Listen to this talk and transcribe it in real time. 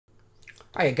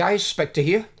Hiya guys, Spectre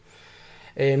here.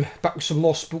 Back with some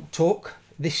more Spook talk.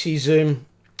 This is the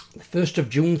 1st of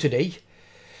June today,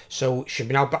 so it should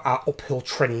be now our uphill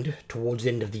trend towards the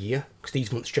end of the year, because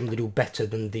these months generally do better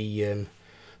than the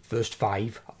first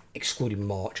 5, excluding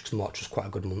March, because March was quite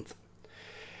a good month.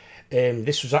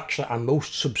 This was actually our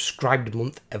most subscribed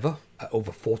month ever, at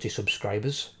over 40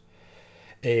 subscribers.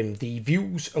 The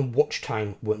views and watch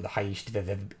time weren't the highest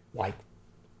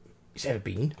it's ever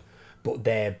been, but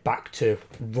they're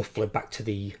roughly back to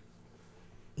the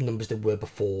numbers they were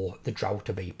before the drought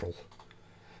of April.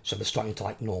 So they're starting to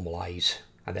normalise,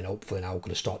 and then hopefully now going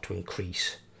to start to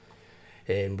increase.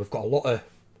 We've got a lot of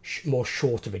more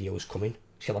shorter videos coming.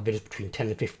 So you'll have videos between 10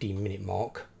 and 15 minute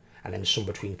mark, and then some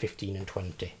between 15 and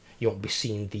 20. You won't be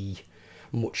seeing the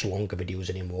much longer videos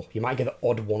anymore. You might get the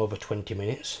odd one over 20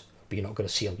 minutes, but you're not going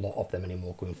to see a lot of them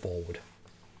anymore going forward.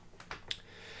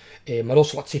 I'd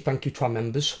also like to say thank you to our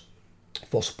members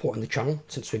for supporting the channel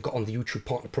since we got on the YouTube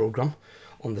Partner Programme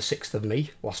on the 6th of May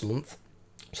last month.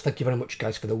 So thank you very much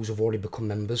guys for those who've already become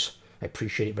members. I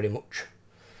appreciate it very much.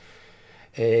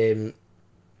 And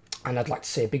I'd like to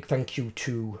say a big thank you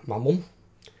to my mum,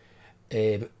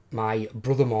 my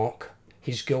brother Mark,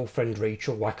 his girlfriend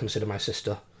Rachel, who I consider my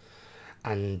sister,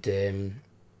 and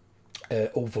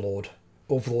Overlord.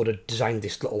 Overlord had designed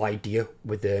this little idea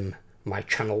with my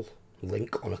channel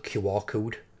link on a QR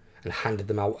code and handed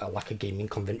them out at like a gaming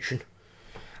convention,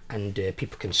 and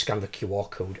people can scan the QR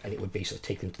code and it would basically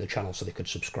take them to the channel so they could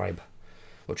subscribe,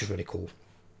 which is really cool.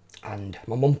 And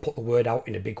my mum put the word out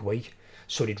in a big way,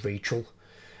 so did Rachel,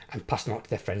 and passed them out to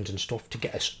their friends and stuff to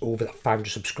get us over that 500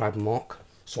 subscriber mark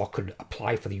so I could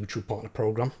apply for the YouTube Partner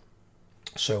Programme.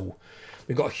 So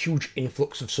we got a huge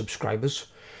influx of subscribers.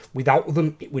 Without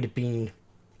them it would have been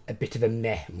a bit of a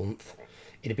meh month.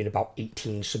 It'd have been about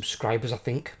 18 subscribers, I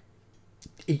think.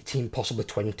 18, possibly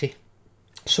 20.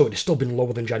 So it'd have still been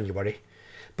lower than January,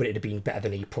 but it'd have been better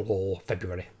than April or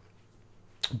February.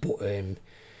 But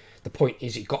the point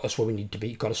is, it got us where we need to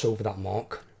be. It got us over that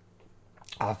mark.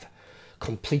 I've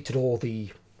completed all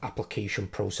the application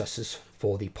processes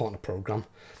for the partner program.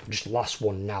 Just the last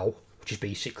one now, which is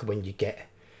basically when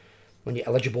you're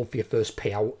eligible for your first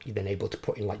payout, you're then able to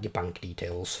put in like your bank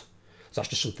details. So that's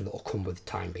just something that will come with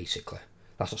time, basically.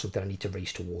 That's not something I need to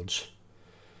race towards.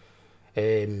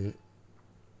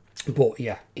 But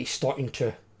yeah, it's starting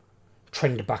to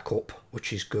trend back up,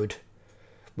 which is good.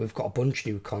 We've got a bunch of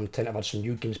new content. I've had some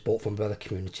new games bought from the other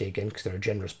community again, because they're a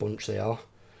generous bunch, they are.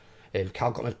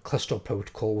 Carl got a Callisto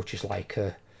Protocol, which is like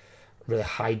a really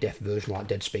high-def version like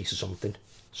Dead Space or something.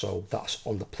 So that's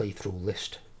on the playthrough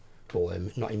list,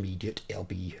 but not immediate. It'll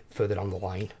be further down the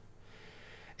line.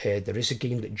 There is a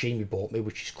game that Jamie bought me,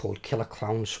 which is called Killer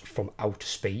Clowns from Outer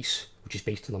Space, which is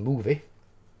based on a movie,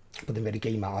 but they made a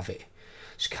game out of it.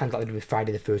 It's kind of like they did with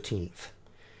Friday the 13th,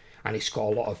 and it's got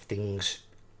a lot of things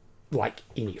like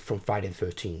in it from Friday the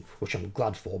 13th, which I'm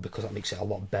glad for, because that makes it a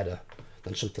lot better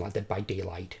than something like Dead by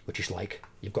Daylight, which is like,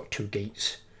 you've got 2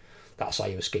 gates, that's how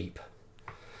you escape.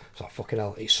 So fucking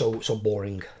hell, it's so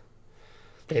boring.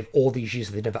 They have all these years,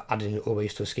 they never added any other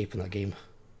ways to escape in that game.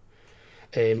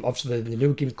 Obviously the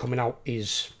new game coming out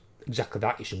is exactly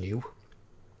that, it's new.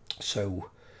 So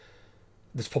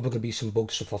there's probably going to be some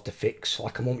bugs stuff I'll have to fix.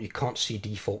 Like at the moment you can't see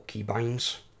default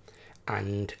keybinds,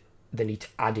 and they need to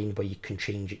add in where you can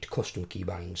change it to custom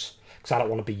keybinds. Because I don't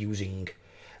want to be using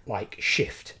like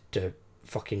shift to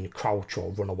fucking crouch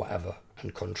or run or whatever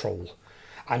and control.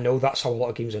 I know that's how a lot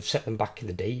of games have set them back in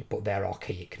the day, but they're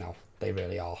archaic now. They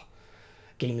really are.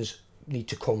 Games need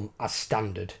to come as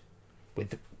standard,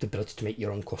 with the ability to make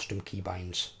your own custom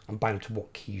keybinds and bind them to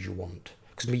what keys you want.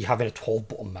 Because me having a 12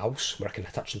 button mouse where I can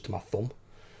attach them to my thumb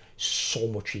is so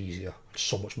much easier,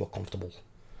 so much more comfortable.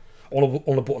 All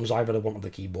the buttons I really want on the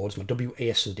keyboard is my W, A,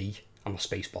 S and D and my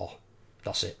spacebar.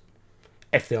 That's it.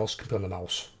 Everything else can be on the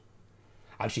mouse.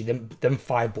 Actually, them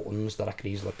 5 buttons that I can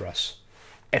easily press.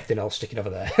 Everything else sticking over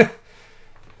there.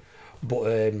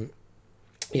 But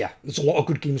yeah, there's a lot of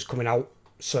good games coming out,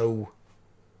 so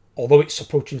although it's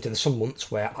approaching to the some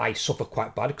months where I suffer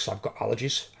quite bad because I've got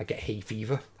allergies, I get hay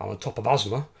fever, and on top of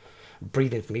asthma,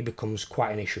 breathing for me becomes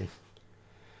quite an issue.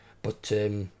 But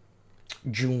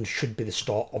June should be the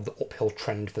start of the uphill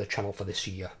trend for the channel for this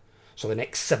year. So the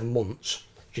next 7 months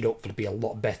should hopefully be a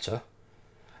lot better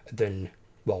than,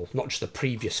 well, not just the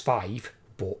previous 5,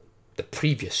 but the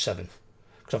previous 7.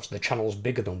 Because obviously the channel's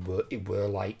bigger than it were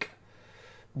like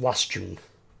last June.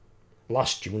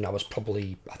 Last June I was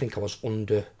probably, I think I was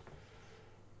under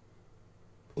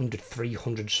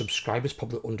 300 subscribers,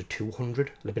 probably under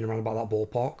 200. They've been around about that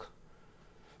ballpark.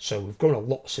 So we've grown a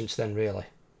lot since then, really.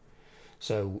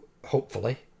 So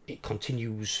hopefully it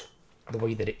continues the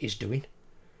way that it is doing,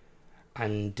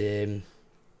 and the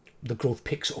growth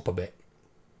picks up a bit,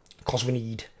 because we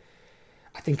need,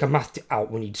 I think I mathed it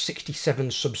out, we need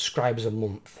 67 subscribers a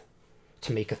month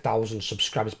to make 1,000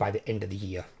 subscribers by the end of the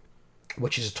year,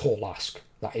 which is a tall ask.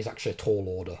 That is actually a tall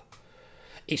order.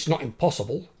 It's not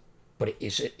impossible, but it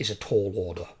is a tall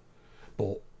order.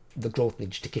 But the growth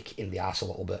needs to kick it in the arse a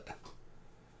little bit.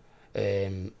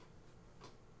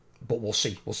 But we'll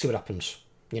see. We'll see what happens.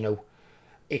 You know,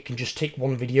 it can just take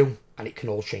one video and it can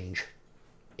all change.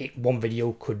 One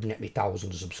video could net me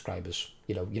thousands of subscribers.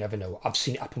 You know, you never know. I've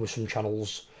seen it happen with some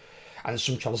channels, and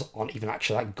some channels aren't even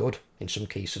actually that good in some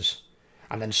cases.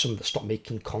 And then some that stop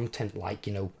making content, like,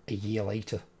 you know, a year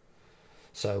later.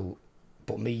 So,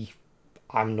 but me,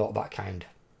 I'm not that kind.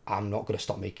 I'm not going to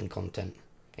stop making content.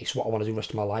 It's what I want to do the rest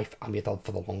of my life. I'm here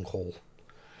for the long haul.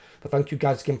 But thank you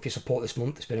guys again for your support this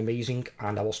month. It's been amazing,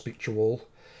 and I will speak to you all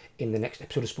in the next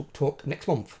episode of Spook Talk next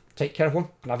month. Take care, everyone,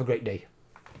 and have a great day.